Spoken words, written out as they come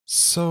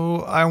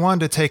So I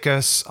wanted to take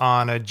us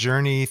on a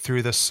journey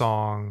through the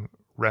song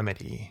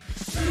Remedy.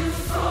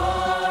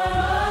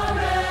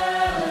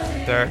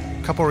 There are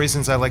a couple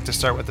reasons I like to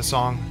start with the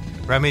song.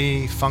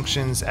 Remedy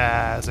functions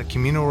as a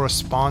communal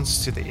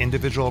response to the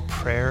individual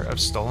prayer of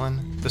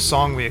Stolen, the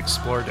song we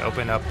explored to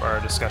open up our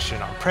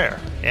discussion on prayer.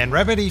 And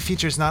Remedy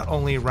features not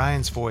only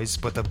Ryan's voice,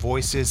 but the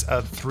voices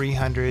of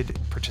 300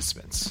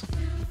 participants.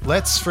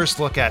 Let's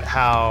first look at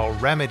how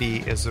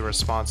Remedy is the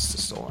response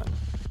to Stolen.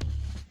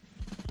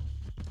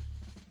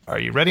 Are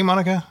you ready,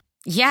 Monica?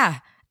 Yeah.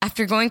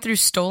 After going through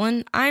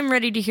Stolen, I'm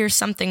ready to hear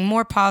something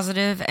more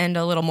positive and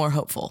a little more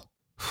hopeful.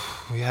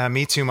 Yeah,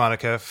 me too,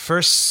 Monica.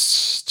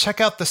 First,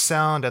 check out the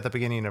sound at the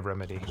beginning of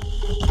Remedy.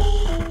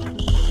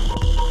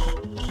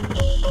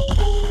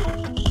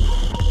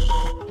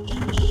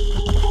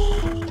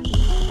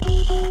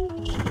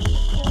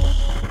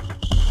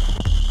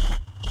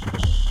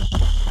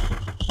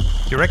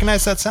 Do you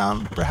recognize that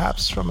sound,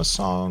 perhaps from a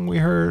song we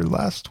heard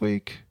last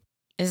week?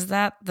 Is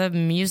that the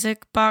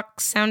music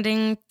box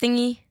sounding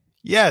thingy?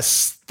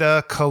 Yes,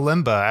 the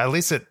kalimba. At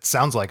least it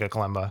sounds like a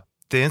kalimba.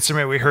 The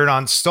instrument we heard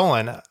on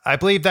Stolen. I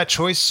believe that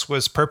choice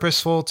was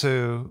purposeful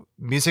to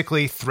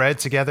musically thread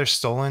together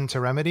Stolen to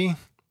Remedy.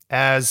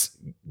 As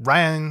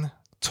Ryan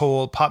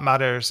told Pop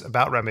Matters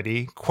about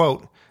Remedy,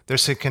 quote,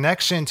 "There's a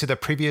connection to the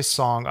previous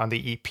song on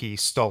the EP,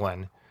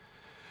 Stolen,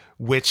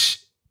 which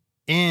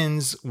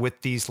ends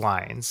with these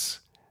lines.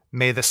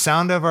 May the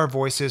sound of our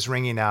voices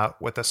ringing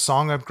out with a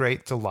song of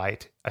great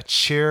delight, a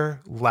cheer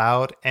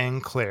loud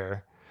and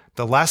clear,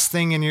 the last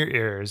thing in your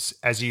ears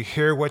as you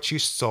hear what you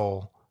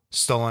stole,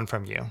 stolen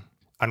from you,"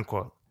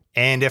 unquote.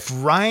 And if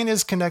Ryan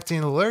is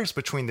connecting the lyrics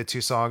between the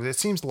two songs, it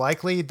seems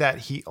likely that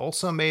he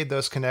also made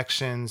those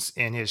connections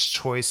in his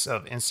choice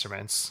of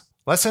instruments.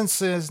 Let's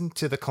listen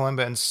to the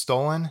kalimba in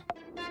Stolen.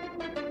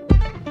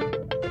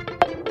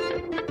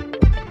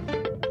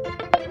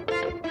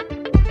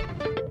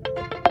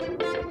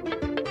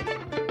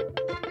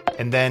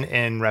 And then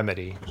in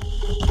Remedy.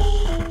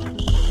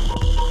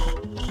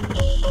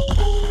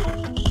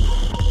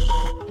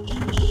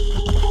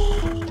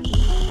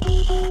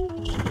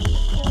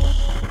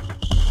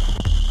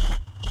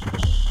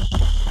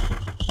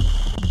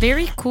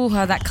 Very cool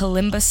how that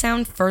kalimba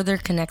sound further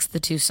connects the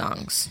two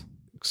songs.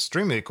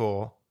 Extremely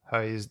cool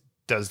how he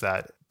does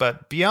that.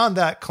 But beyond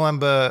that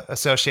kalimba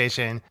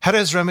association, how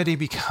does Remedy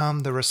become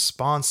the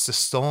response to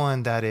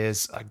Stolen that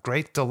is a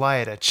great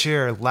delight, a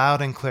cheer,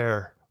 loud and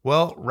clear?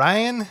 Well,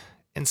 Ryan,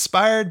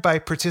 inspired by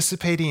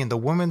participating in the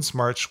Women's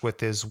March with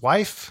his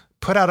wife,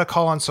 put out a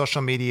call on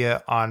social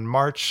media on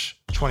March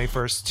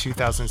 21st,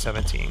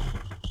 2017.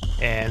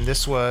 And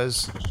this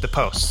was the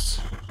post.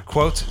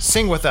 Quote,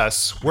 "Sing with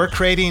us. We're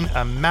creating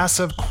a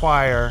massive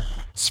choir.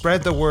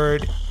 Spread the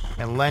word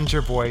and lend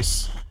your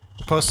voice."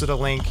 Posted a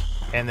link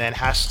and then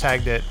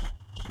hashtagged it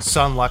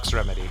Sunlux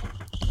Remedy,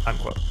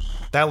 unquote.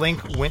 That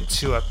link went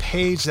to a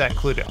page that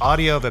included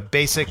audio of a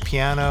basic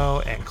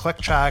piano and click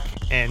track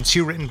and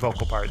 2 written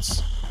vocal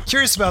parts.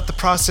 Curious about the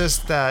process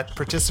that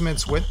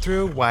participants went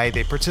through, why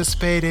they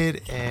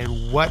participated,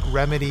 and what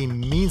Remedy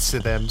means to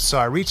them. So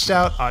I reached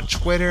out on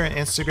Twitter and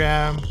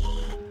Instagram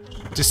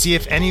to see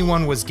if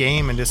anyone was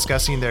game in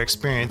discussing their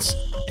experience,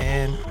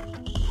 and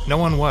no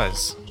one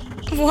was.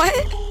 What?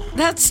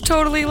 That's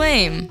totally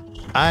lame.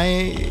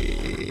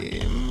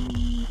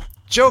 I'm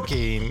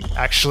joking,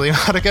 actually,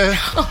 Monica.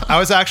 I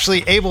was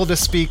actually able to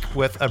speak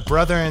with a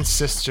brother and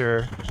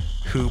sister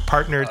who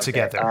partnered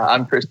together.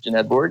 I'm Christian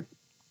Edborg.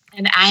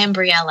 And I am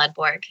Brielle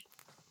Edborg.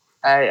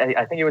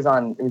 I think it was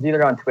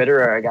either on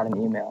Twitter or I got an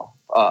email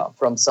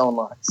from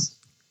Sunlux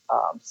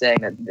saying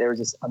that there was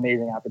this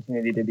amazing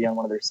opportunity to be on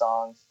one of their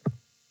songs.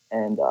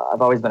 And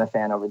I've always been a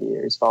fan over the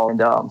years.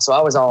 And so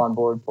I was all on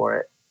board for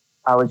it.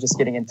 I was just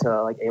getting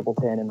into like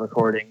Ableton and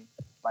recording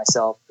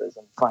myself because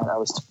I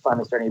was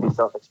finally starting to be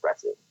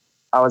self-expressive.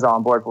 I was all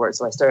on board for it.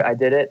 So I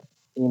did it,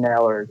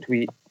 email or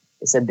tweet.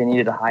 They said they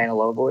needed a high and a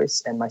low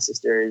voice. And my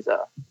sister is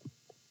a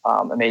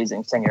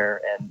amazing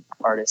singer and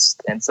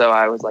artist. And so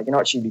I was like, you know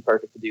what, she'd be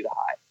perfect to do the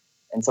high.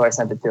 And so I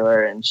sent it to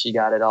her and she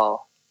got it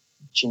all.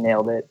 She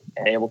nailed it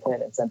in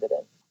Ableton and sent it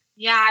in.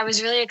 Yeah, I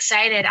was really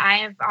excited. I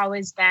have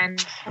always been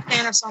a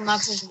fan of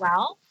Sunlux as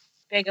well.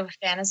 Big of a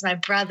fan as my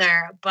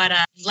brother, but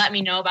let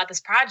me know about this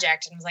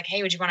project and was like,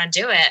 hey, would you want to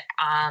do it?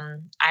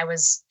 I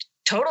was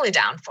totally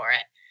down for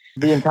it.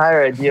 The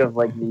entire idea of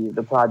like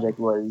the project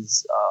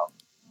was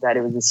that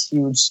it was this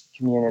huge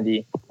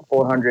community,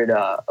 400, it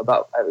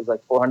was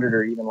like 400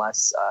 or even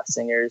less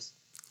singers.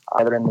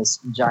 They're in this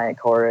giant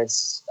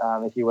chorus,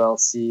 if you will,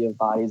 sea of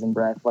bodies and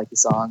breath, like the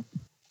song.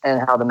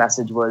 And how the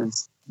message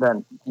was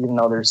that even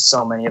though there's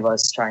so many of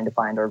us trying to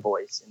find our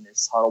voice in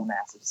this huddled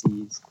massive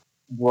seas,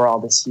 we're all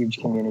this huge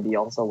community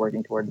also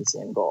working toward the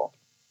same goal.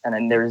 And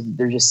then there's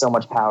just so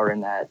much power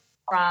in that.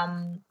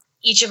 From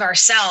each of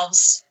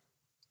ourselves,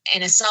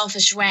 in a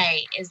selfish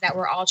way, is that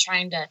we're all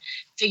trying to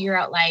figure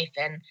out life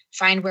and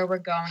find where we're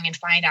going and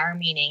find our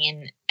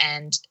meaning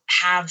and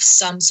have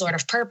some sort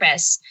of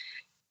purpose.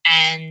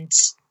 And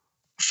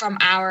from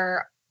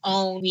our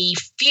own. We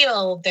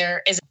feel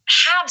there is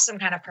have some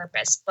kind of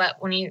purpose, but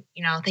when you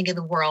think of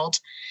the world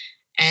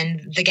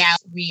and the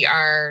galaxy, we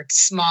are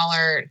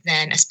smaller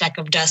than a speck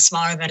of dust,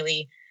 smaller than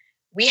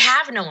we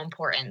have no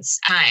importance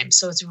time.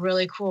 So it's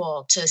really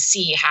cool to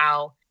see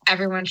how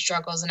everyone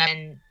struggles,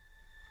 and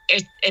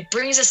it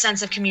brings a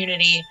sense of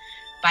community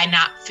by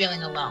not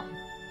feeling alone.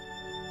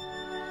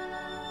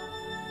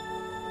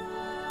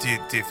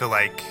 Do you feel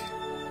like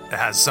it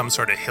has some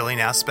sort of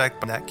healing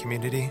aspect in that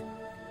community?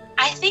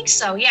 I think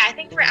so. Yeah, I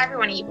think for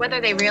everyone,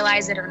 whether they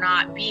realize it or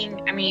not,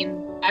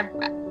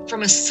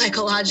 from a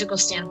psychological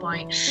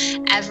standpoint,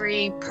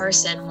 every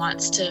person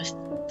wants to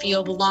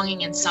feel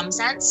belonging in some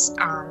sense,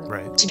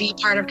 right. To be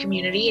part of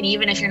community. And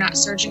even if you're not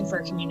searching for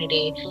a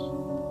community,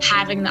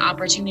 having the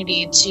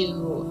opportunity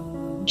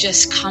to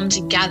just come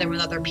together with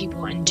other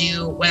people and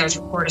do, whether it's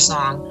record a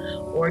song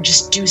or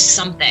just do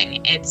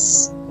something,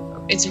 it's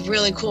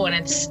really cool. And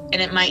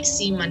it might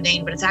seem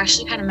mundane, but it's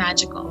actually kind of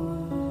magical.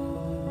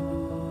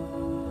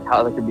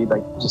 How there could be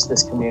like just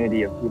this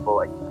community of people,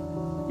 like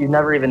you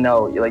never even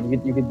know, like you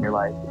could in your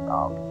life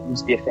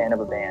just be a fan of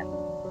a band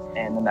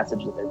and the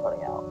message that they're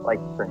putting out, like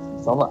for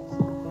instance So Much,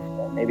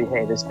 and maybe,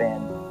 hey, this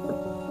band,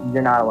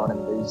 you're not alone,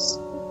 and there's,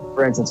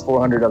 for instance,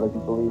 400 other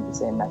people believe the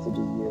same message as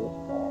you,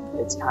 and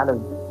it's kind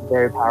of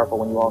very powerful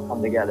when you all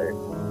come together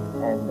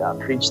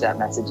and preach that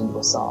message into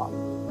a song.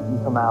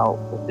 You come out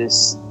with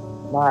this,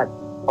 not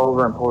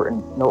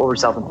no over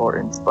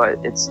self-importance, but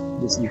it's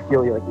just, you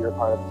feel like you're a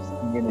part of this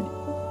community.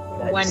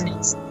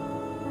 Oneness.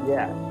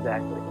 Yeah,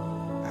 exactly.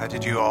 How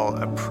did you all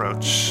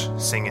approach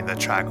singing the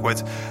track?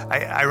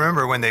 I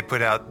remember when they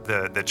put out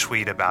the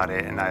tweet about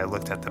it, and I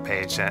looked at the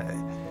page.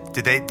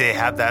 Did they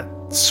have that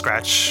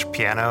scratch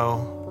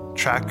piano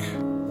track?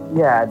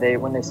 Yeah,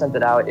 when they sent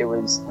it out, it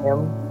was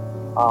him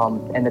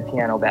and the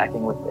piano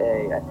backing with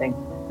I think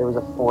there was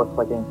a fourth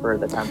clicking for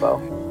the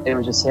tempo. It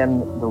was just him,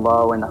 the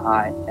low and the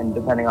high, and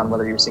depending on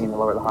whether you're singing the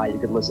low or the high, you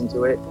could listen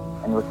to it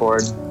and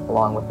record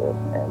along with it.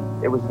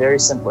 And it was very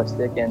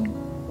simplistic and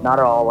not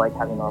at all like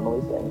how he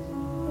normally sings,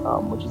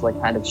 which is like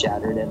kind of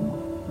shattered and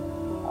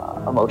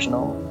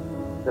emotional.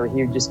 So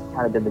he just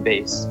kind of did the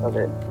bass of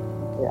it.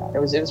 Yeah, it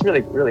was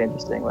really, really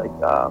interesting. Like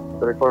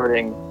the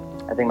recording,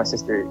 I think my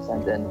sister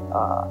sent in,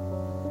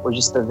 was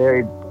just the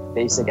very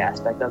basic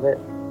aspect of it.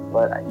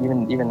 But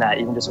even that,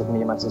 even just with me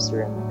and my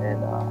sister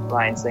and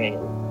Ryan singing, it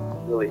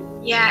was really...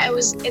 Yeah,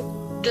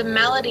 the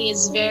melody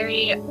is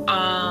very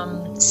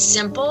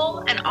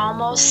simple and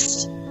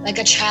almost like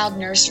a child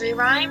nursery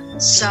rhyme.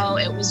 So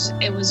it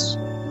was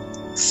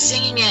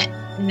singing it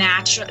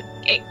natural.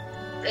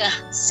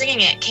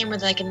 Singing it came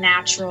with like a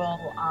natural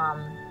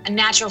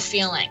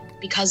feeling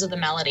because of the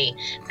melody,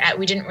 that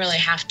we didn't really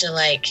have to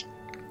like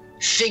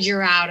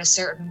figure out a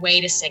certain way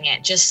to sing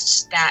it.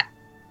 Just that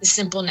the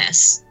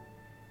simpleness,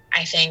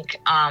 I think,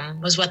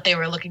 was what they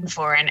were looking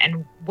for,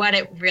 and what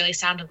it really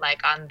sounded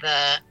like on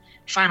the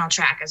final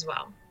track as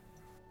well.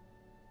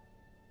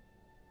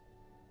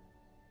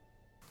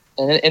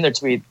 And in their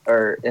tweet,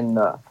 or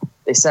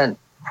they sent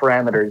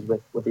parameters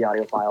with the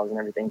audio files and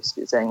everything,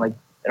 saying like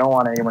they don't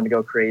want anyone to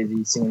go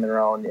crazy singing their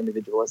own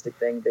individualistic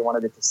thing. They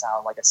wanted it to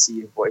sound like a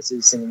sea of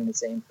voices singing the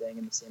same thing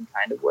in the same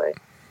kind of way.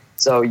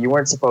 So you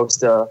weren't supposed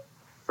to,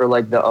 for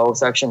like the O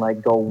section,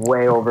 like go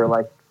way over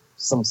like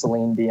some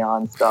Celine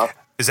Dion stuff.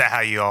 Is that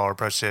how you all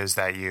approached it? Is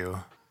that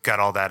you got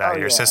all that out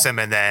of your system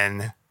and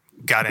then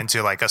got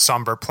into like a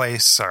somber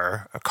place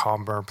or a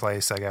calmer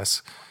place, I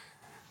guess?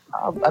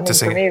 I mean,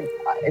 for me,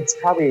 it's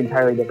probably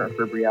entirely different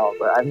for Brielle,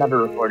 but I've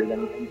never recorded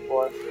anything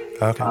before.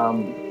 Okay.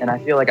 And I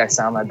feel like I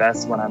sound my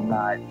best when I'm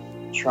not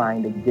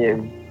trying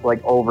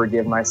to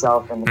over-give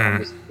myself and I'm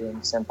just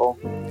being simple.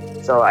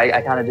 So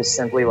I kind of just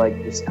simply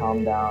just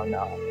calm down,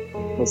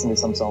 listen to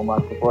some So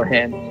Much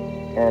beforehand,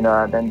 and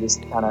then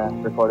just kind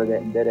of recorded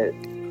it and did it,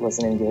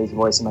 listening to his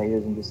voice in my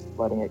ears and just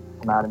letting it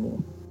come out of me.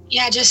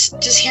 Yeah,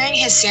 just hearing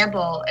his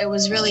sample, it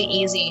was really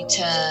easy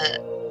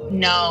to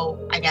know,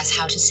 I guess,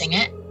 how to sing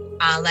it.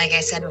 Like I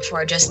said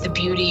before, just the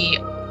beauty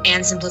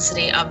and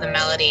simplicity of the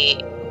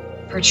melody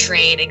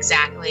portrayed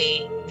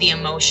exactly the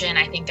emotion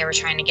I think they were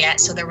trying to get.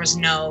 So there was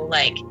no,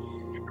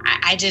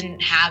 I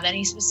didn't have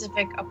any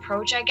specific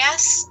approach, I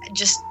guess,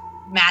 just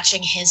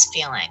matching his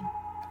feeling.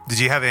 Did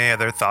you have any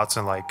other thoughts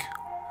on,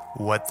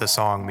 what the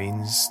song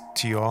means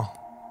to you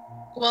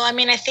all? Well, I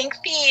mean, I think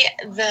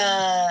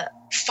the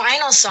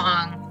final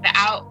song,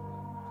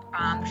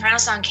 the final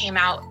song came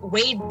out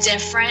way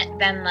different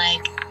than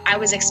I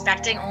was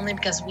expecting, only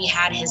because we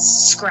had his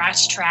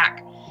scratch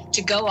track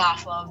to go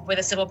off of with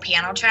a simple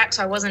piano track.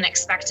 So I wasn't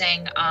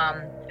expecting,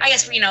 I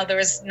guess, there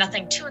was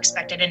nothing to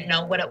expect. I didn't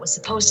know what it was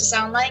supposed to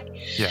sound like.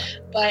 Yeah.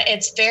 But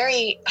it's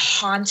very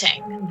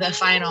haunting, the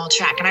final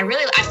track. And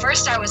at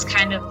first I was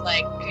kind of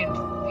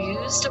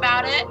confused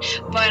about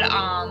it, but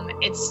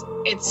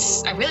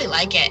I really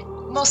like it.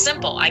 Most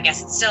simple, I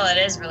guess. It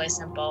is really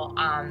simple.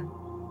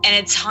 And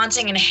it's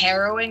haunting and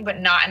harrowing, but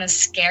not in a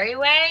scary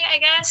way, I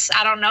guess.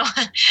 I don't know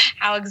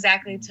how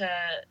exactly to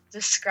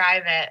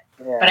describe it,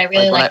 but I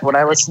really like it. When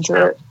I listen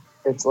to it,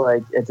 it's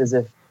as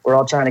if we're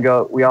all trying to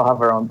go, we all have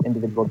our own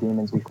individual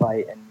demons we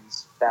fight, and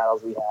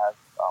battles we have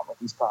with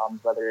these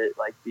problems, whether it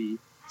like be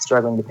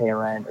struggling to pay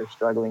rent or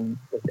struggling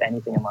with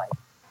anything in life.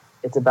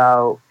 It's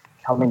about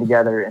coming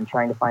together and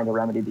trying to find a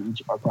remedy to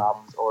each of our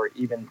problems, or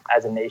even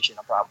as a nation,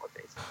 a problem we're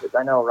facing. Because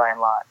I know Ryan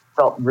Lott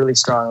felt really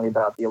strongly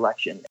about the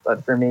election,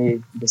 but for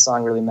me, the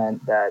song really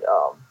meant that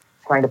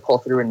trying to pull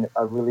through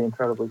a really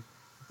incredibly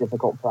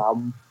difficult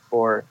problem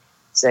for,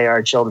 say,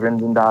 our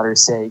children's and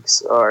daughters'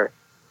 sakes, or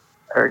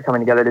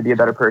coming together to be a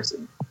better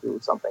person through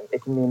something.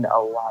 It can mean a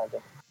lot of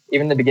things.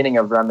 Even the beginning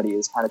of Remedy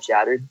is kind of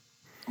shattered,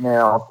 and then it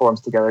all forms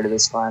together to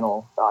this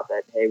final thought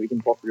that, hey, we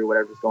can pull through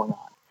whatever's going on.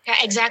 Yeah,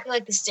 exactly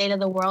like the state of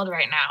the world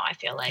right now, I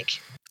feel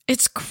like.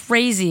 It's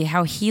crazy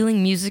how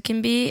healing music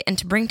can be, and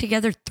to bring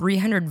together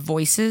 300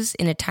 voices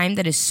in a time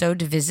that is so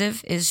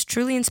divisive is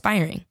truly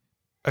inspiring.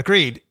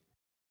 Agreed.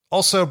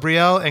 Also,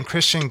 Brielle and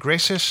Christian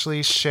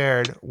graciously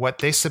shared what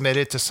they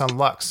submitted to Sun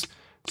Lux,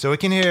 so we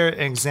can hear an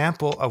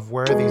example of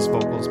where these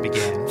vocals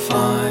began.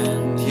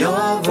 Find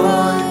your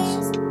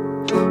voice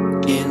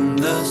in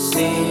the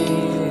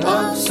sea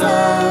of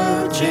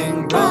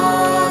surging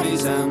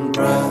bodies and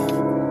breath.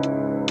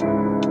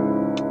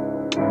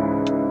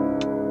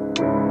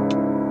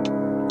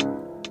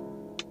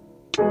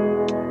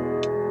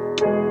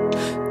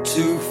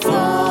 To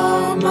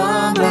form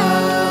a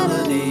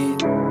melody,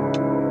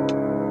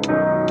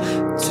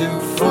 to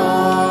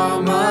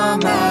form a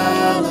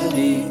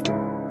melody.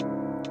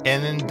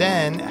 And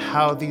then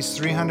how these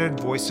 300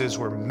 voices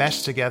were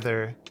meshed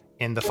together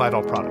in the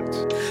final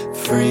product.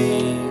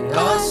 Free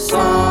us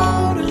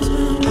all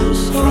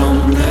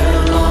from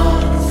their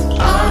loss,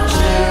 our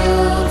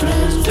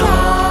children's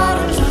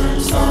daughters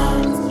and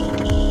sons.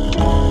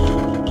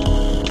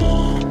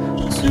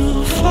 To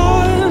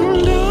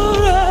find a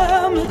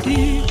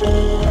remedy,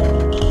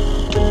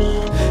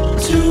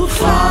 to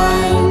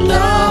find a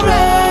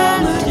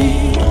remedy,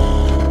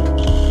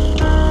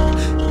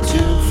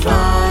 to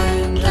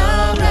find a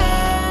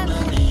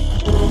remedy.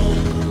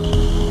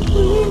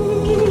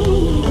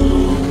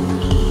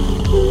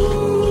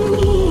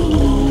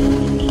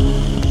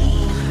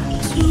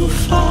 To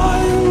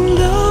find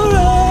a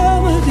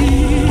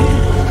remedy,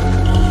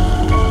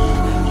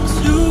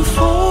 to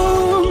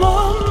form a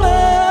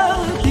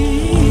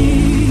melody.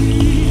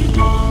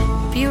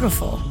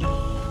 Beautiful.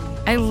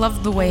 I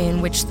love the way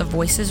in which the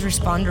voices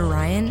respond to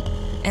Ryan,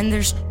 and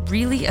there's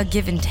really a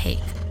give and take.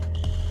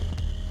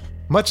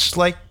 Much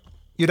like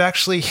you'd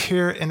actually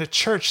hear in a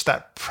church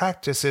that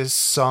practices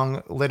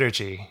sung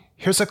liturgy.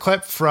 Here's a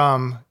clip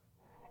from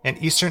an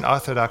Eastern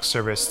Orthodox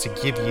service to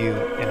give you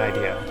an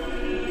idea.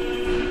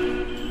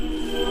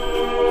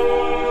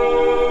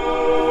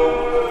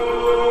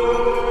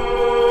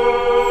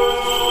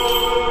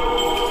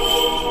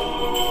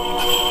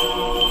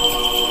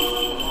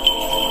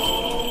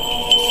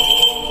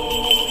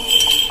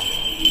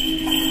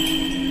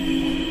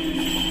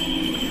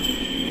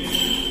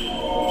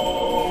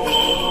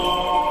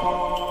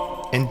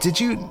 And did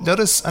you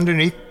notice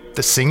underneath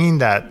the singing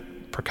that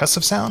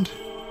percussive sound?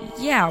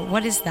 Yeah,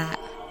 what is that?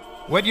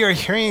 What you're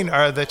hearing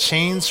are the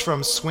chains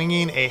from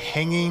swinging a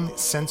hanging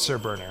censer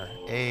burner,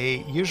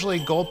 a usually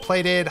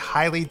gold-plated,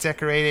 highly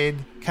decorated,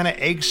 kind of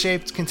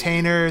egg-shaped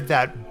container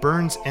that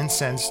burns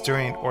incense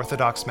during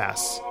Orthodox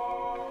Mass.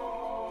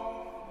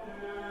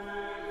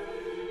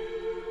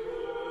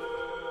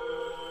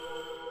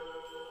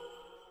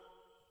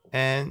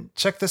 And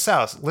check this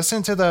out.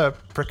 Listen to the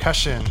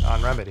percussion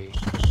on Remedy.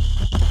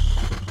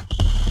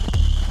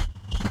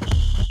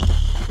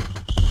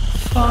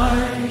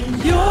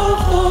 Find your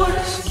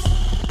voice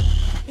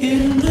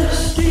in the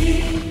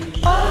sea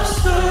of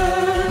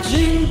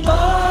surging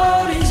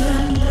bodies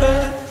and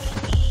breath.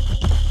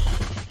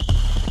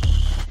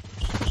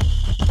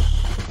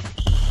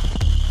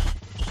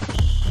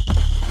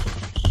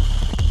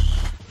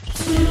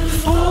 To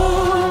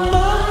form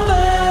a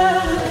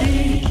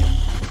melody,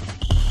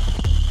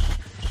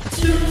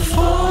 to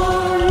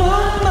form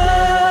a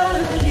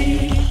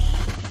melody.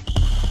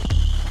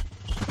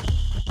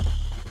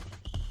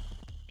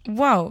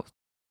 Whoa,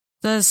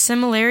 the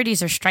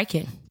similarities are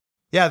striking.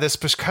 Yeah, this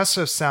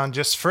percussive sound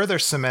just further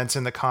cements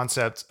in the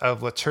concept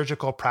of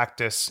liturgical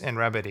practice in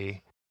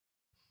Remedy.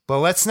 But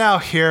let's now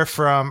hear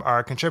from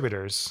our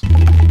contributors.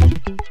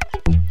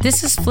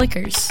 This is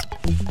Flickers,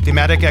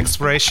 Thematic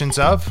explorations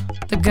of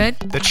the good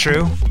the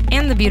true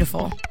and the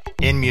beautiful.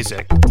 in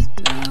music.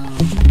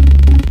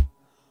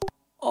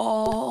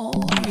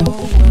 All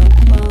your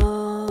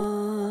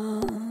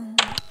weapons.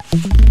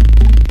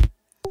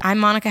 I'm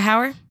Monica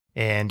Hauer.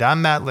 And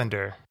I'm Matt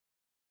Linder.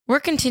 We're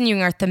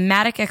continuing our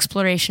thematic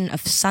exploration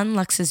of Sun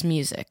Lux's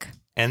music.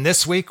 And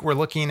this week we're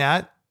looking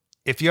at,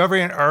 if you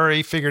haven't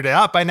already figured it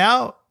out by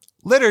now,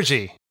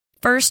 liturgy.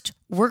 First,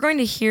 we're going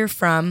to hear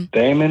from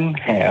Damon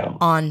Ham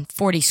on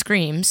 40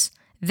 Screams,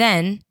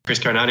 then Chris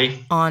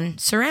Carnati on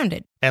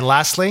Surrounded. And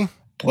lastly,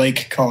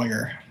 Blake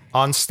Collier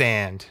on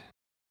Stand.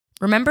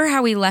 Remember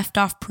how we left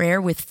off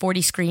prayer with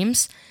 40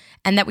 Screams,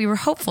 and that we were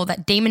hopeful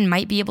that Damon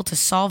might be able to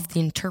solve the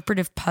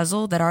interpretive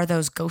puzzle that are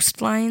those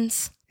ghost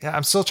lines? Yeah,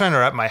 I'm still trying to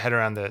wrap my head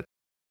around it.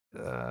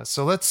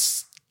 So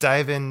let's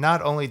dive in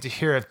not only to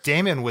hear if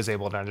Damon was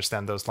able to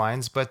understand those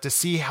lines, but to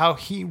see how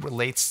he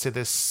relates to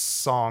this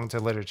song, to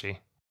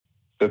Liturgy.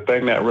 The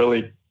thing that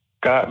really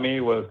got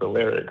me was the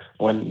lyrics.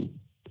 When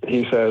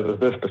he says, "Is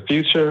this the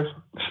future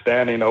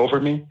standing over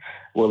me?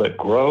 Will it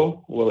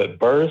grow? Will it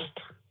burst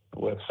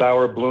with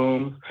sour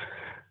blooms?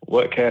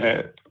 What can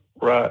it,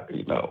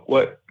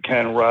 what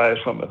can rise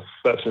from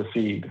such a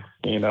seed?"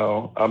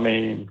 I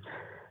mean,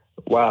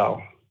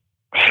 wow.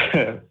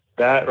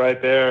 That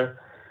right there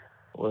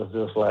was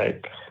just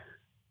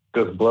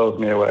blows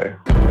me away.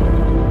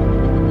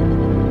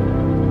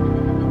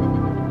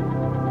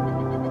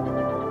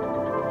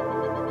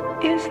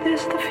 Is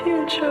this the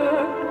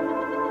future?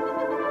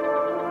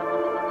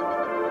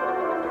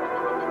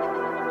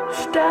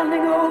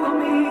 Standing over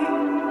me.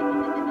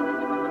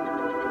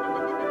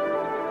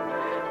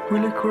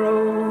 Will it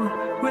grow?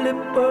 Will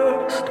it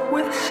burst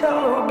with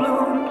sour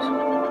blooms?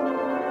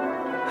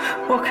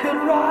 What could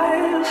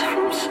rise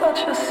from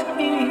such a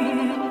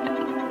seed?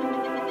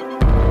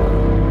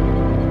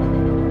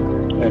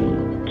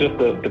 And just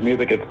the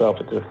music itself,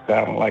 it just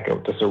sounded like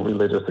just a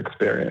religious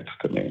experience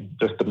to me.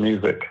 Just the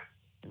music,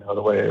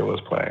 the way it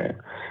was playing.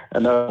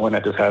 Another one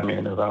that just had me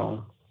in the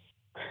zone.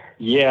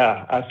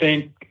 Yeah, I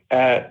think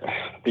at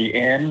the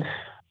end,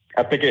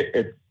 I think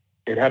it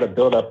had a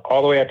build up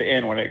all the way at the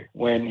end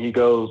when he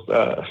goes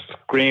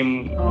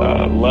scream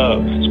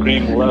love,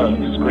 scream love,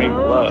 scream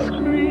love.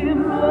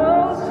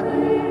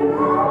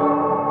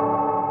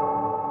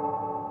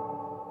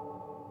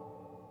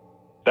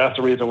 That's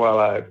the reason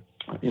why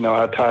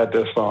I tied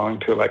this song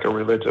to like a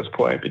religious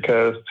point,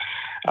 because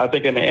I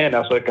think in the end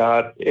that's what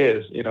God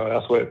is.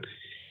 That's what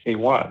He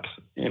wants.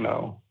 And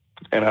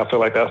I feel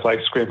like that's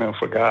like screaming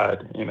for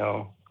God.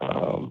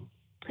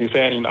 He's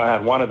saying, I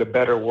had wanted a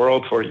better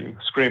world for you.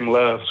 Scream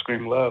love,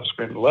 scream love,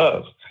 scream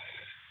love.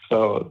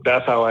 So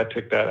that's how I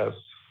took that as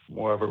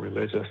more of a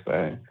religious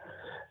thing.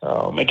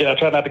 Again, I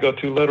try not to go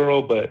too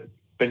literal, but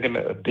thinking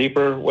a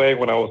deeper way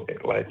when I was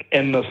like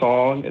in the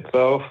song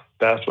itself,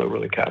 that's what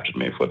really captured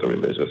me for the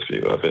religious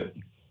view of it.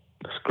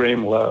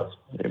 Scream love.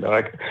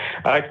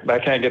 I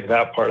can't get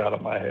that part out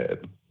of my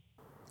head.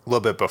 A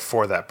little bit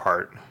before that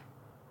part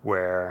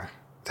where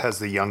it has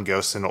the young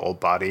ghost in an old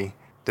body,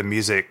 the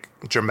music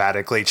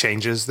dramatically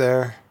changes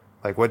there.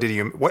 Like, what did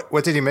you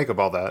make of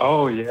all that?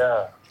 Oh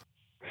yeah.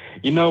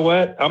 You know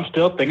what? I'm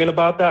still thinking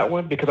about that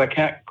one because I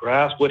can't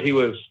grasp what he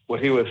was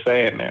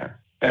saying there.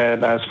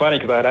 And it's funny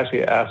because I'd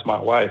actually asked my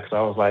wife, because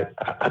I was like,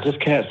 I just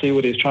can't see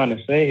what he's trying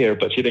to say here,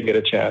 but she didn't get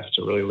a chance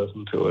to really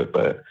listen to it.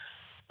 But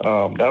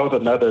that was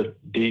another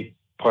deep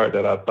part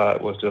that I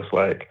thought was just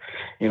like,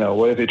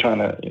 what is he trying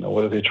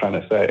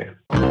to say?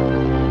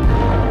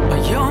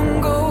 A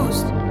young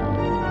ghost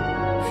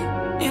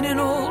in an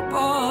old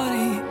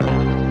body,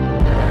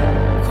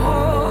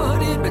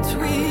 caught in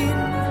between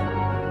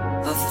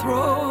the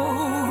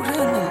throat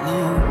and the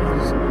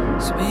lungs.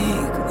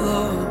 Speak,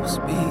 love,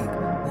 speak,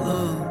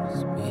 love,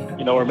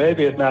 speak. Or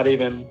maybe it's not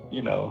even,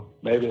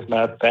 maybe it's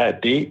not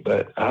that deep,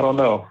 but I don't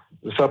know.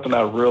 It's something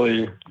I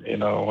really,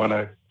 want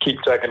to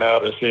keep checking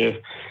out or see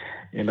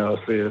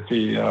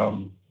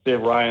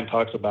if Ryan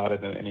talks about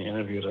it in any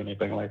interviews or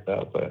anything like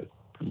that. But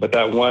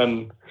that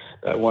one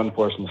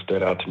portion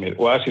stood out to me.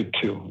 Well, actually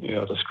two.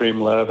 The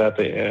scream love at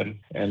the end,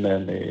 and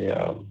then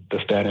the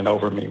standing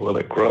over me. Will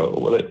it grow?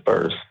 Will it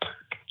burst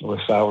with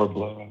sour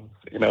blooms?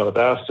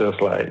 That's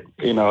just like,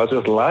 it's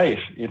just life.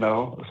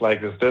 It's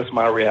like, is this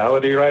my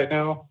reality right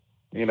now?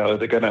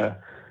 Is it gonna,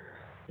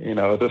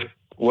 is this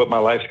what my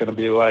life's gonna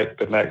be like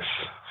the next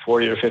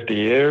 40 or 50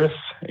 years?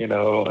 And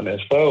if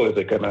so, is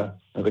it gonna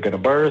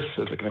burst?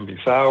 Is it gonna be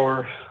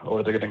sour,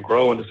 or is it gonna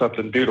grow into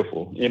something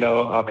beautiful?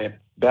 I mean,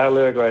 that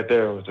lyric right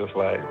there was just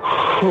like,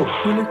 whew.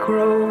 Will it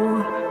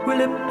grow? Will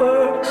it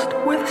burst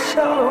with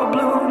sour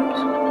blooms?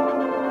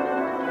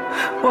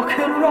 What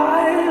could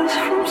rise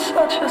from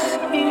such a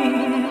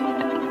seed?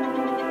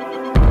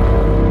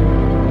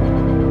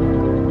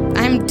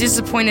 I'm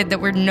disappointed that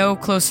we're no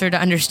closer to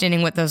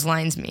understanding what those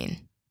lines mean.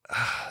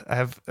 I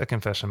have a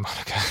confession,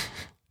 Monica.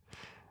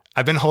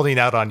 I've been holding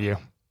out on you.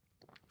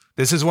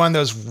 This is one of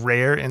those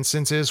rare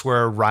instances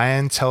where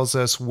Ryan tells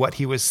us what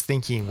he was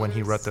thinking when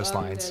he wrote those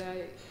lines.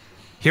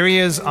 Here he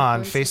is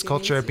on Face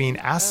Culture being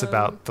asked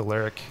about the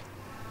lyric.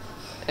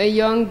 A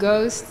young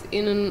ghost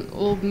in an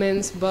old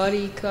man's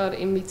body caught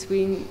in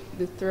between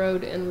the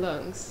throat and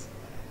lungs.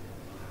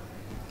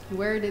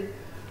 Where did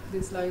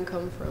this line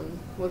come from?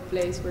 What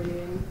place were you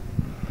in?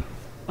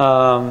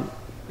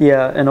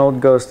 Yeah, an old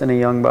ghost in a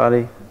young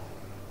body.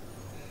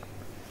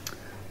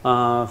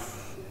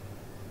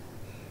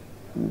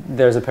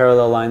 There's a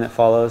parallel line that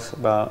follows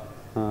about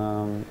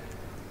an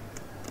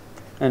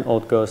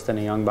old ghost in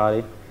a young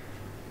body.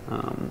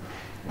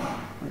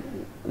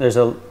 There's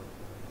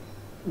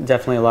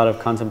definitely a lot of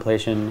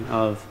contemplation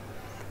of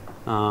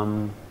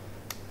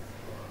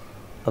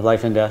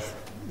life and death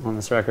on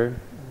this record.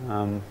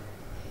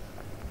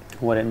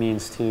 What it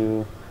means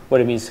to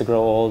grow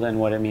old and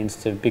what it means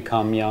to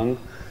become young.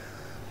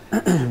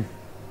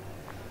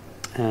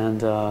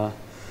 And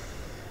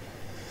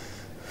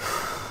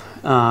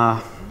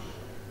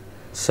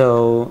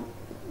so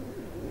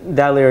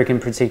that lyric in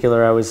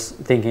particular, I was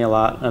thinking a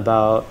lot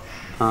about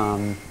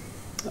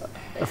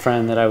a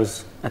friend that I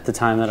was at the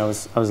time that I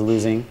was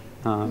losing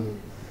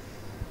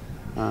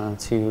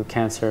to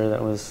cancer,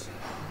 that was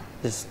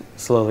just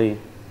slowly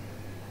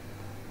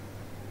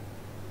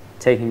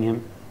taking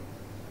him.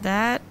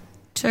 That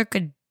took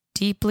a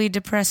deeply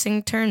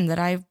depressing turn that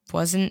I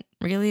wasn't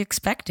really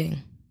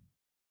expecting.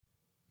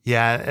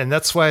 Yeah, and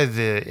that's why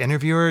the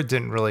interviewer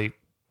didn't really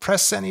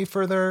press any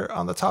further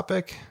on the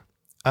topic.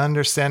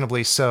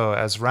 Understandably so,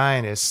 as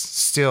Ryan is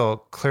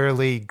still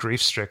clearly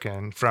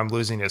grief-stricken from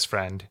losing his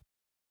friend.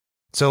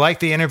 So like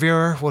the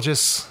interviewer, we'll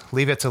just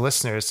leave it to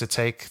listeners to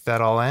take that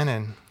all in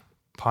and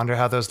ponder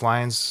how those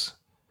lines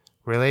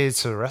related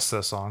to the rest of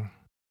the song.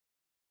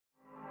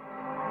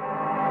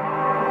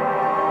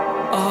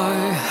 I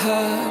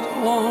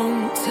had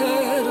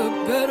wanted a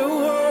better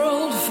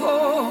world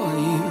for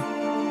you.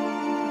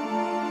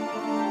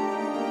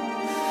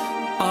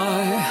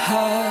 I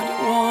had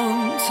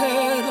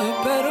wanted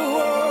a better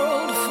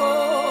world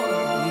for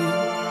you.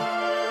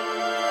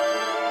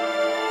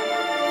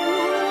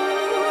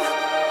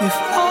 If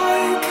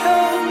I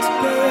can't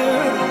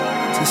bear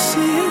to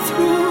see it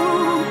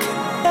through,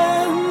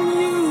 can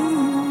you?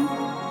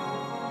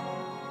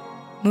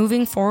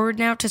 Moving forward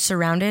now to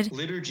Surrounded,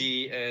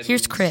 Liturgy and,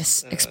 here's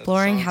Chris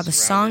exploring how the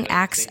song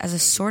acts as a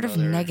sort of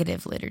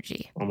negative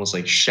liturgy. Almost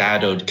like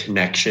shadowed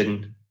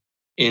connection,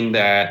 in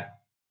that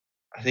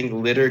I think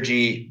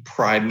liturgy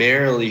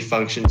primarily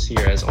functions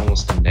here as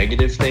almost a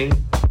negative thing.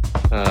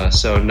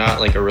 So not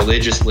like a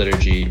religious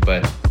liturgy,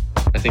 but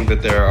I think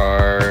that there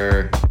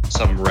are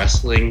some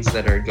wrestlings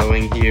that are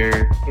going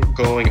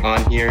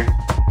on here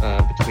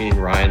between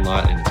Ryan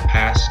Lott and his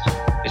past.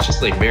 It's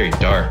just like very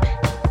dark.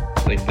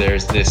 Like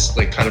there's this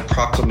like kind of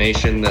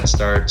proclamation that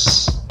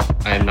starts,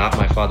 I am not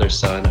my father's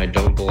son, I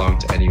don't belong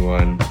to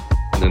anyone.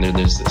 And then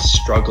there's this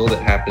struggle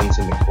that happens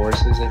in the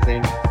choruses, I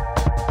think.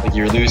 Like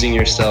you're losing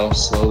yourself,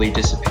 slowly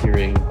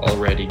disappearing,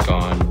 already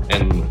gone,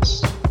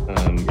 endless.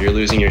 You're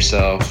losing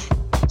yourself,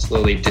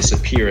 slowly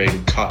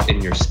disappearing, caught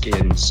in your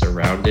skin,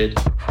 surrounded.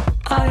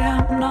 I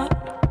am not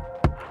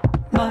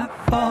my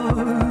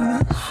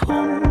father's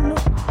son.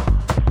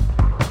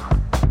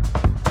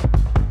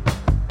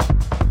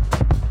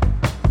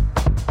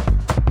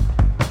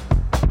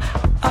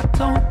 I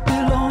don't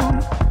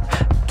belong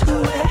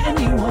to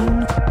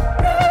anyone.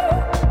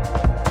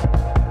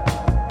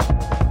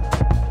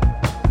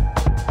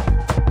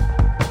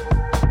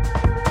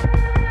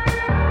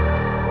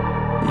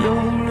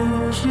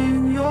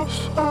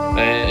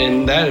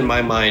 And that, in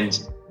my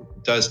mind,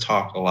 does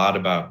talk a lot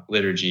about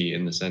liturgy,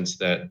 in the sense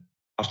that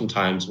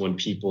oftentimes when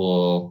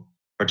people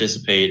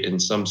participate in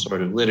some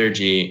sort of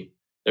liturgy,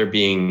 they're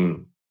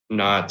being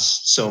not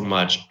so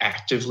much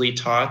actively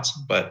taught,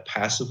 but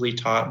passively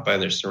taught by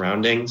their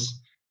surroundings.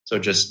 So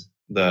just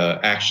the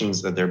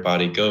actions that their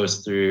body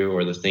goes through,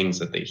 or the things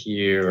that they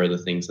hear, or the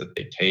things that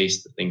they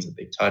taste, the things that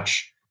they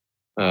touch.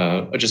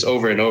 Just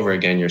over and over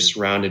again, you're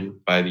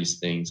surrounded by these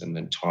things and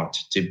then taught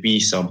to be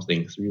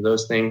something through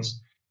those things.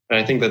 And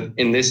I think that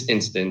in this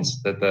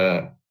instance, that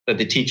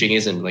the teaching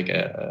isn't like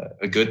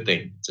a good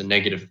thing; it's a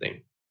negative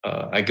thing.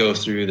 I go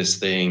through this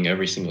thing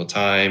every single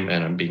time,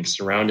 and I'm being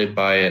surrounded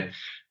by it,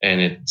 and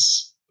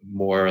it's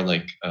more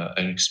like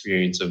an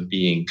experience of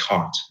being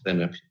caught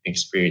than an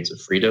experience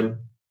of freedom.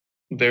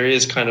 There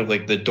is kind of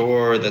like the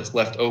door that's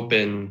left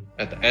open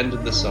at the end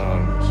of the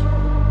song.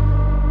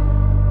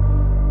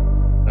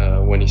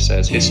 When he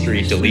says,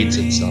 history deletes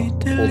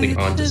itself, holding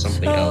on to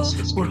something else.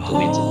 History deletes itself,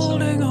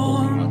 holding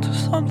on to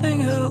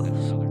something else.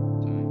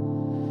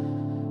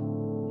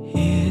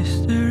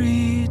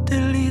 History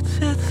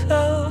deletes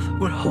itself,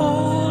 we're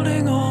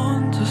holding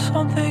on to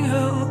something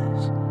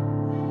else.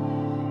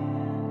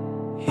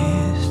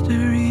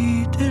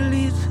 History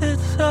deletes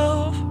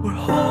itself, we're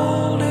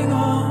holding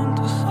on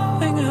to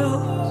something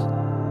else.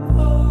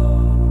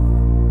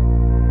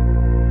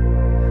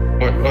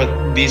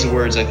 Or these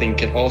words, I think,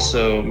 can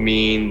also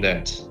mean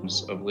that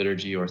of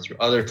liturgy, or through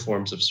other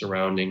forms of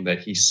surrounding, that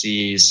he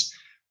sees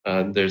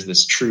there's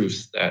this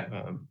truth that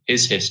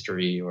his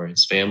history, or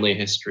his family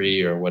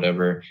history, or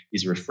whatever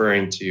he's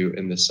referring to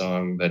in the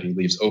song, that he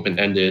leaves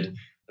open-ended,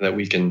 that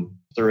we can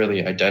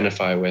thoroughly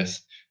identify with.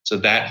 So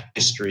that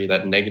history,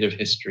 that negative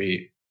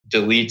history,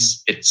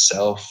 deletes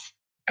itself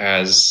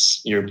as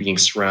you're being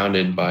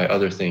surrounded by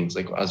other things,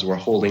 like as we're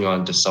holding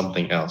on to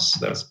something else,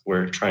 that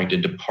we're trying to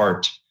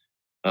depart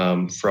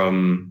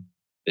from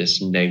this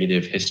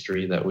negative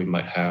history that we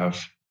might have,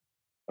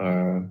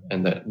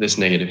 and that this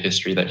negative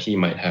history that he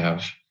might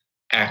have,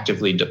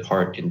 actively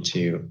depart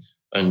into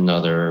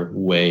another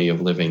way of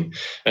living.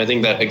 And I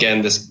think that,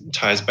 again, this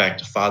ties back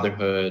to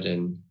fatherhood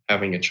and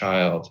having a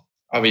child.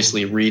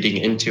 Obviously reading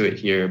into it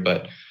here,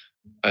 but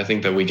I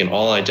think that we can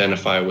all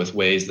identify with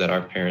ways that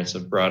our parents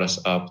have brought us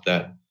up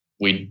that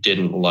we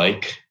didn't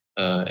like.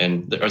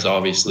 And there's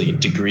obviously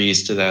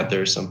degrees to that.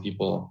 There's some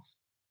people,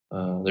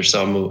 there's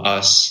some of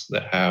us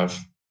that have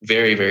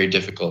very, very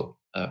difficult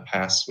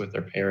pasts with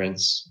their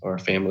parents or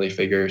family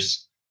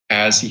figures.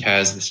 As he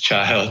has this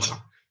child,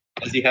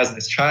 I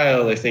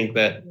think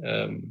that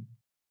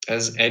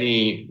as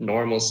any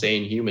normal,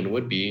 sane human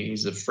would be.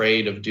 He's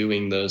afraid of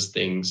doing those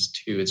things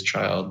to his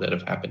child that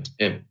have happened to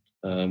him.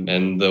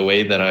 And the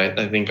way that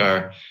I think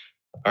our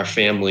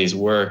families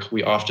work,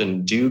 we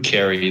often do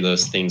carry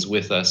those things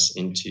with us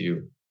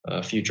into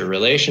future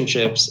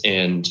relationships,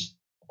 and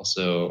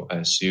also I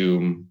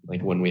assume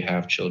like when we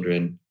have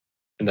children,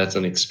 and that's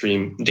an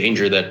extreme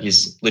danger that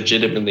he's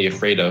legitimately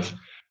afraid of.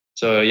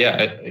 So yeah,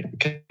 I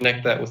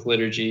connect that with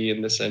liturgy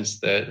in the sense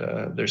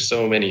that there's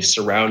so many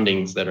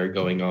surroundings that are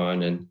going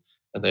on, and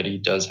that he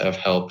does have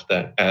help,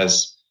 that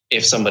as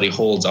if somebody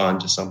holds on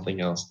to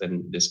something else,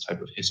 then this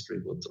type of history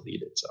will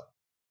delete itself.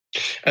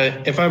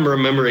 If I'm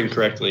remembering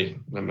correctly,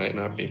 I might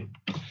not be.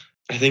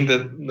 I think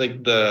that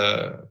like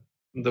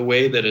the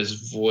way that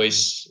his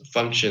voice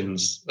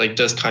functions like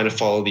does kind of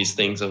follow these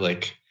things of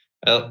like,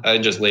 I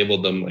just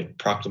labeled them like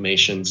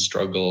proclamation,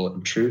 struggle,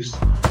 and truth.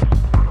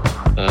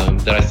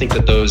 That I think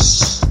that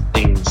those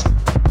things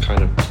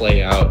kind of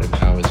play out in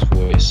how his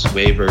voice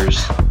wavers.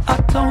 I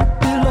don't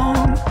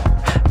belong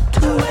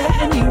to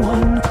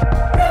anyone.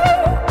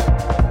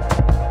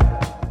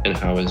 And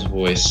how his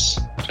voice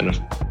kind of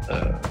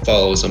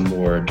follows a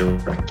more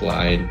direct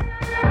line.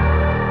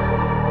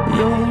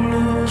 You're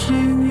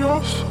losing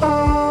yourself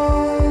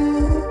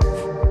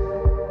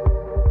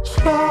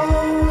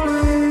slowly,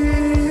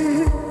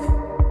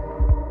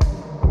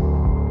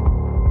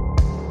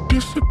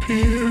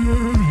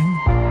 disappearing.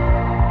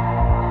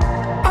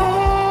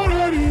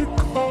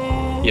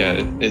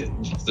 Yeah,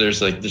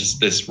 there's like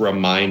this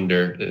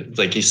reminder, it's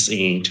like he's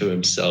singing to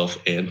himself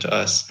and to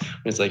us.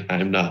 It's like,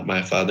 I'm not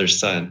my father's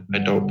son. I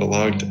don't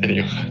belong to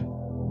anyone.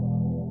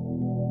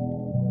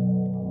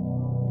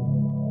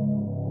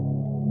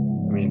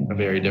 I mean, a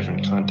very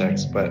different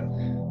context, but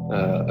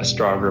a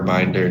strong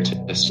reminder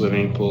to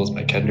Swimming Pools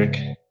by Kendrick.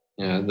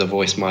 Yeah, the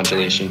voice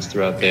modulations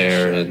throughout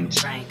there, and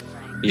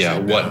yeah,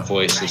 what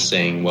voice is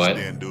saying what.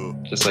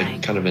 Just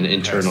like kind of an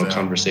internal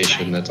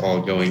conversation that's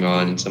all going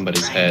on in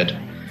somebody's head.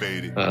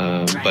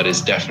 But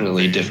it's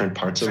definitely different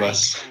parts of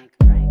us.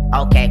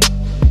 Okay,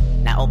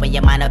 now open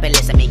your mind up and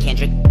listen to me,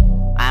 Kendrick.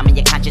 I'm in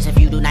your conscience. If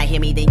you do not hear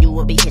me, then you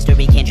will be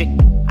history, Kendrick.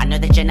 I know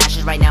that you're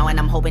nauseous right now, and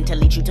I'm hoping to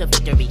lead you to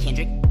victory,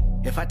 Kendrick.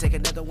 If I take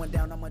another one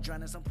down, I'm gonna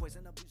drown in some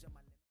poison.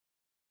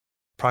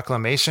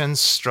 Proclamation,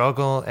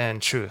 struggle,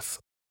 and truth.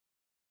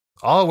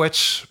 All of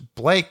which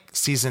Blake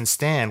sees in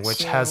Stand,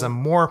 which has a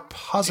more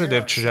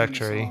positive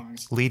trajectory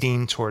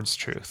leading towards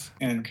truth.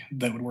 And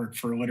that would work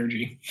for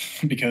liturgy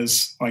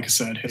because, like I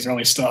said, his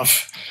early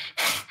stuff,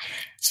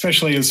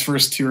 especially his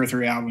first 2 or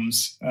 3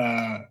 albums,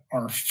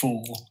 are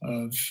full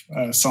of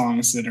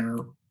songs that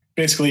are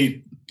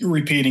basically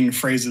repeating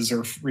phrases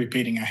or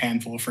repeating a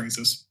handful of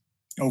phrases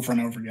over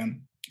and over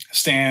again.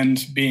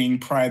 Stand being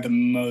probably the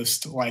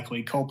most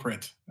likely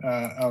culprit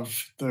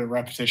of the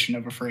repetition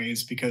of a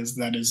phrase, because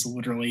that is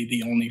literally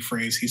the only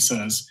phrase he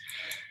says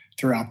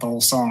throughout the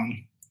whole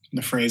song.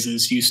 The phrase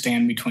is, "You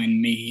stand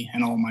between me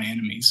and all my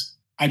enemies."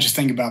 I just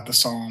think about the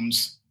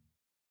Psalms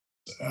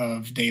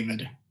of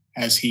David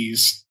as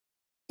he's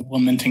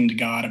lamenting to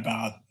God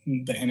about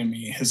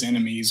his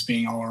enemies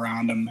being all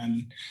around him,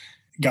 and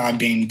God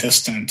being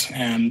distant,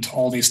 and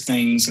all these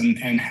things,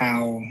 and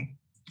how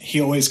he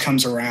always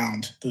comes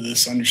around to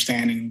this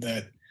understanding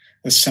that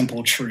this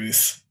simple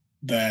truth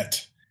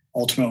that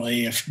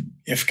ultimately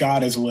if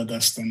God is with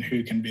us, then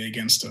who can be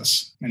against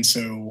us? And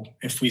so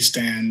if we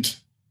stand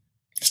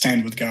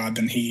with God,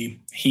 then he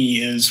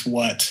is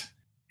what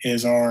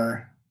is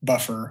our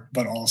buffer,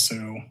 but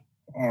also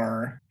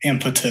our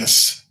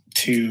impetus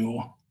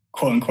to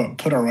quote unquote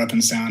put our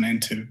weapons down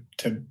and to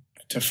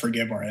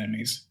forgive our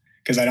enemies.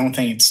 Because I don't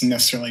think it's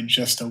necessarily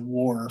just a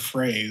war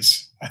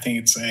phrase. I think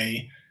it's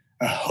a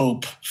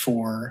hope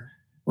for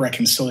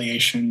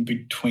reconciliation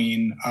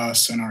between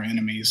us and our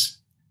enemies.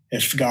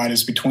 If God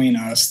is between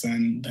us,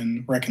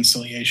 then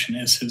reconciliation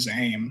is his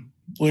aim.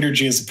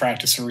 Liturgy is the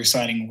practice of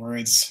reciting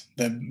words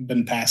that have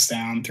been passed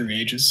down through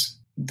ages.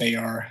 They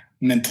are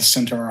meant to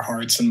center our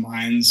hearts and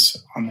minds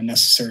on the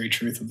necessary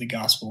truth of the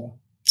gospel.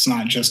 It's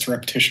not just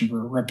repetition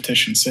for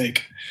repetition's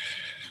sake.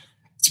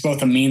 It's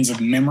both a means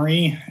of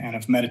memory and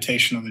of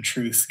meditation of the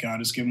truth God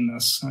has given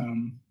us.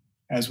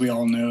 As we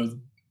all know,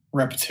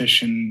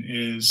 repetition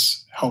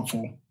is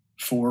helpful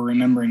for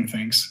remembering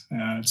things.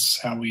 It's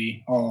how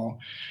we all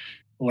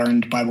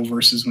learned Bible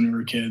verses when we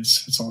were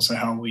kids. It's also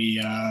how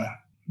we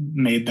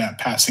made that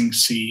passing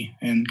C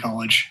in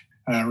college,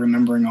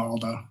 remembering all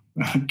the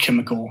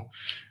chemical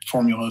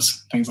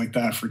formulas, things like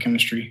that for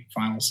chemistry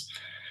finals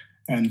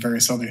and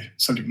various other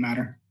subject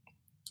matter.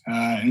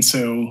 And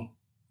so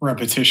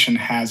repetition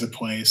has a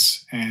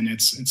place, and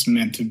it's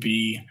meant to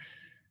be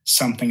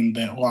something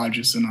that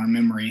lodges in our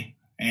memory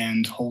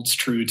and holds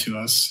true to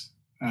us,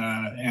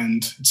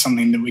 and it's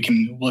something that we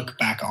can look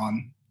back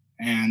on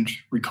and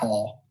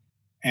recall,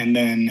 and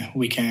then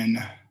we can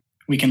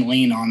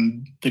lean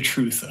on the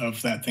truth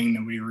of that thing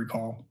that we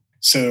recall.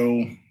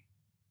 So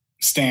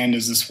stand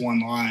is this one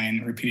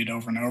line repeated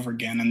over and over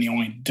again, and the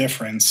only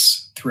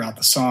difference throughout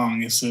the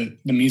song is that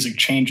the music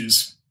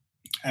changes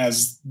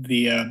as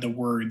the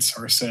words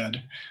are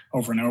said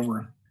over and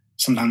over.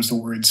 sometimes the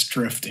words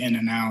drift in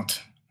and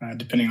out,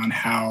 depending on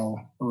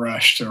how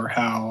rushed or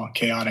how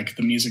chaotic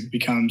the music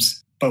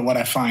becomes. But what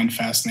I find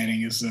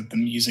fascinating is that the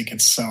music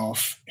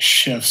itself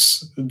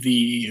shifts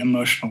the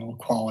emotional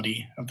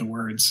quality of the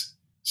words.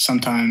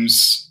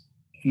 Sometimes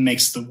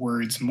makes the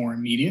words more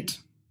immediate,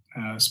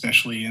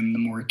 especially in the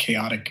more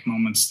chaotic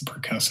moments, the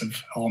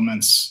percussive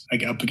elements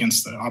up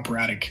against the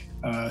operatic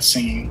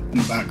singing in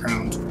the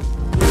background.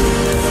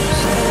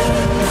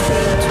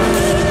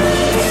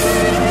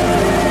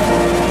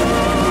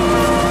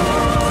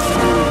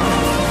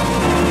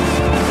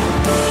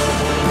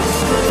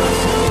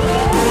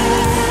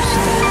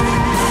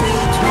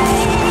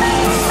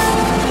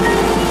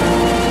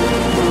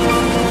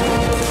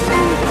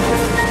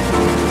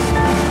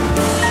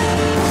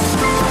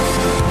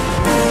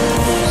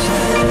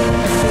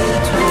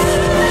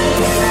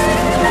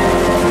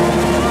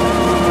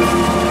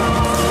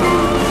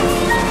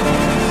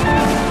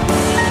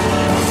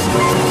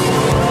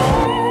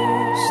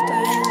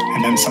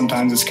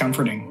 Sometimes it's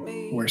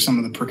comforting, where some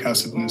of the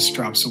percussiveness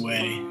drops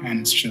away and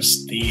it's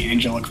just the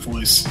angelic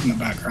voice in the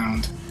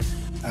background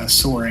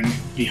soaring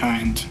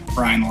behind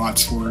Brian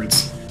Lott's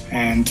words.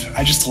 And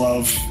I just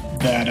love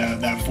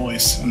that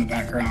voice in the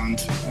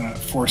background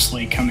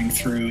forcefully coming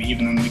through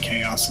even in the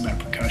chaos of that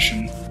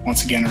percussion.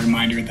 Once again, a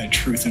reminder that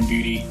truth and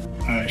beauty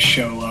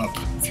show up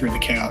through the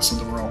chaos of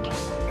the world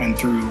and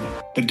through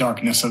the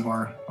darkness of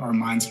our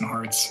minds and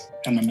hearts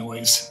and the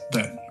noise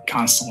that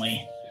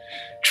constantly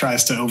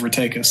tries to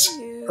overtake us.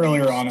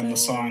 Earlier on in the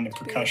song, the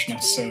percussion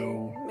is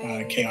so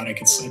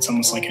chaotic. It's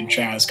almost like a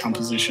jazz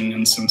composition in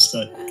the sense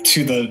that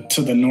to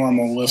the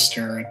normal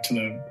listener, to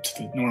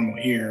the normal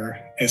ear,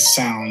 it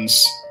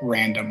sounds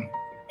random.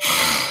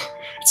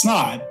 It's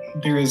not.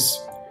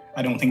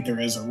 I don't think there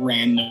is a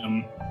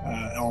random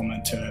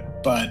element to it,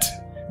 but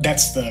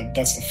that's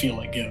the feel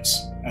it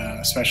gives,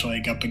 especially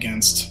like up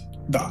against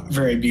the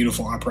very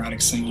beautiful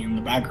operatic singing in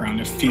the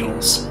background. It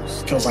feels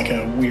like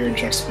a weird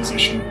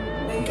juxtaposition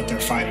that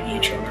they're fighting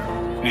each other.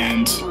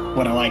 And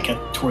what I like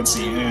towards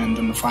the end,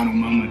 in the final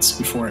moments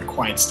before it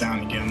quiets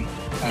down again,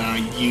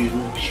 you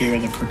hear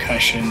the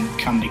percussion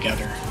come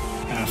together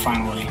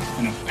finally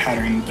in a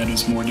pattern that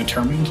is more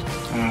determined,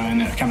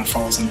 and it kind of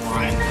falls in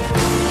line.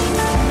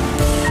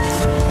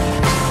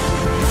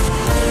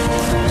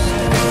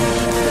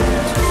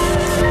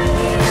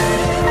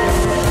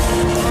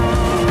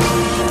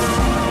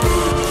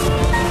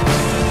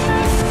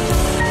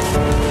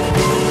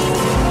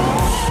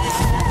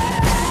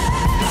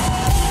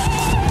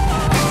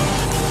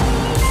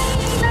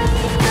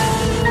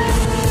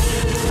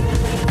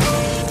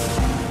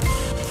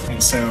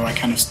 So I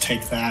kind of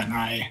take that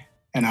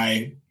and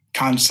I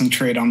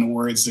concentrate on the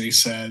words that he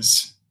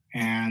says.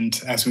 And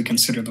as we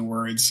consider the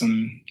words,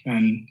 and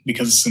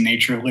because it's the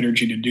nature of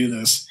liturgy to do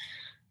this,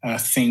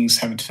 things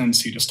have a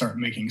tendency to start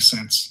making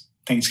sense.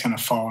 Things kind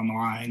of fall in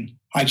line.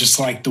 I just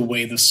like the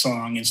way the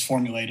song is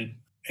formulated.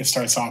 It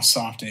starts off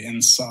soft, it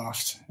ends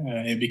soft.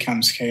 It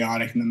becomes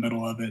chaotic in the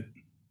middle of it.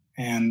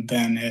 And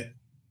then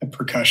the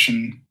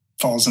percussion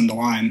falls into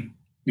line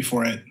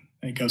before it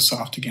goes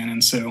soft again.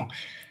 And so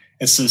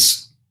it's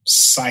this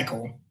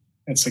cycle.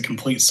 It's a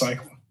complete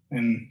cycle,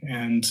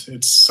 and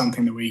it's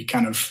something that we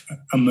kind of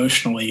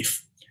emotionally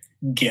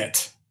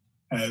get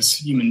as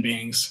human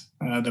beings,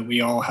 that we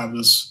all have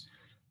those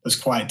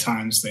quiet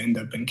times that end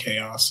up in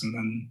chaos, and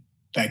then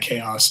that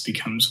chaos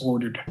becomes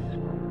ordered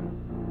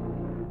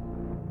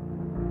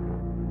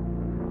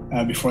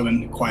before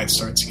the quiet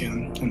starts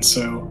again.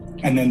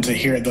 And then to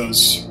hear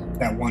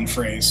that one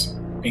phrase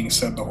being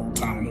said the whole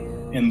time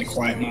in the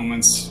quiet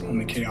moments, in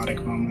the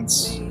chaotic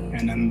moments,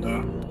 and in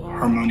the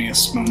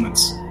harmonious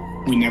moments,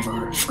 we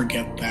never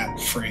forget that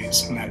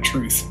phrase and that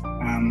truth.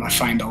 I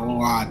find a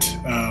lot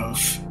of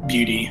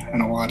beauty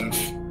and a lot of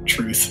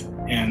truth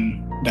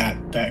in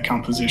that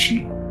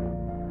composition.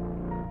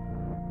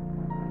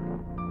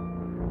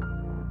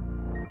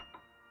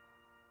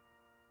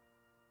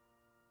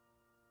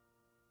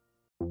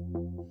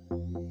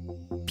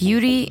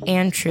 Beauty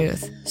and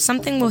truth,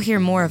 something we'll hear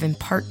more of in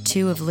part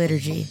 2 of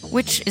Liturgy,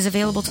 which is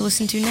available to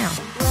listen to now.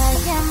 Why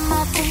am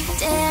I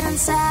dead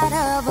inside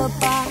of a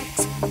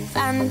box?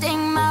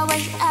 Finding my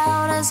way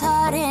out is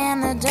hard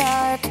in the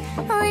dark.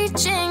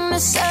 Reaching to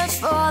search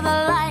for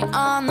the light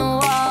on the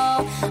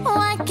wall.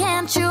 Why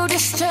can't you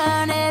just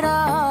turn it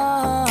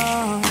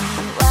on?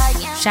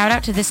 Shout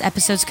out to this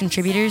episode's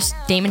contributors,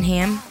 Damon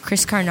Ham,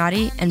 Chris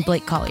Carnati, and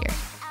Blake Collier.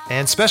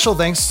 And special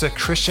thanks to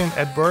Christian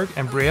Edberg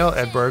and Brielle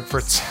Edberg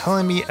for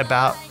telling me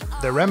about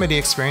the Remedy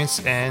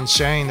experience and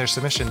sharing their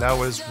submission. That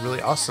was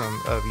really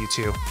awesome of you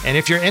two. And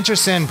if you're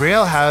interested,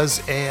 Brielle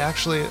has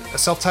actually a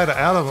self-titled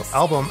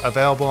album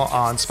available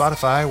on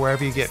Spotify,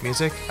 wherever you get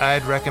music.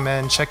 I'd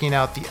recommend checking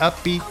out the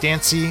upbeat,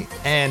 dancey,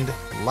 and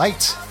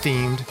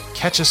light-themed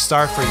Catch a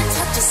Star for You.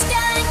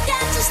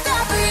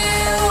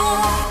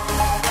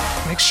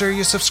 Make sure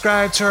you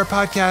subscribe to our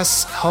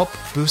podcast. Help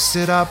boost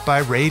it up by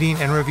rating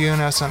and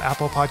reviewing us on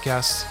Apple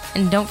Podcasts.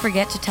 And don't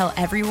forget to tell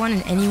everyone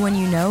and anyone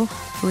you know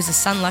who is a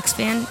Sun Lux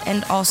fan,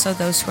 and also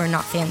those who are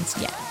not fans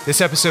yet. This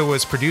episode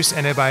was produced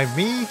and edited by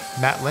me,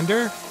 Matt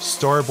Linder,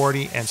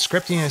 storyboarding and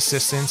scripting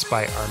assistance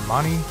by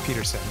Armani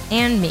Peterson.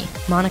 And me,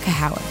 Monica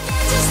Howard.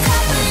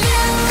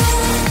 Just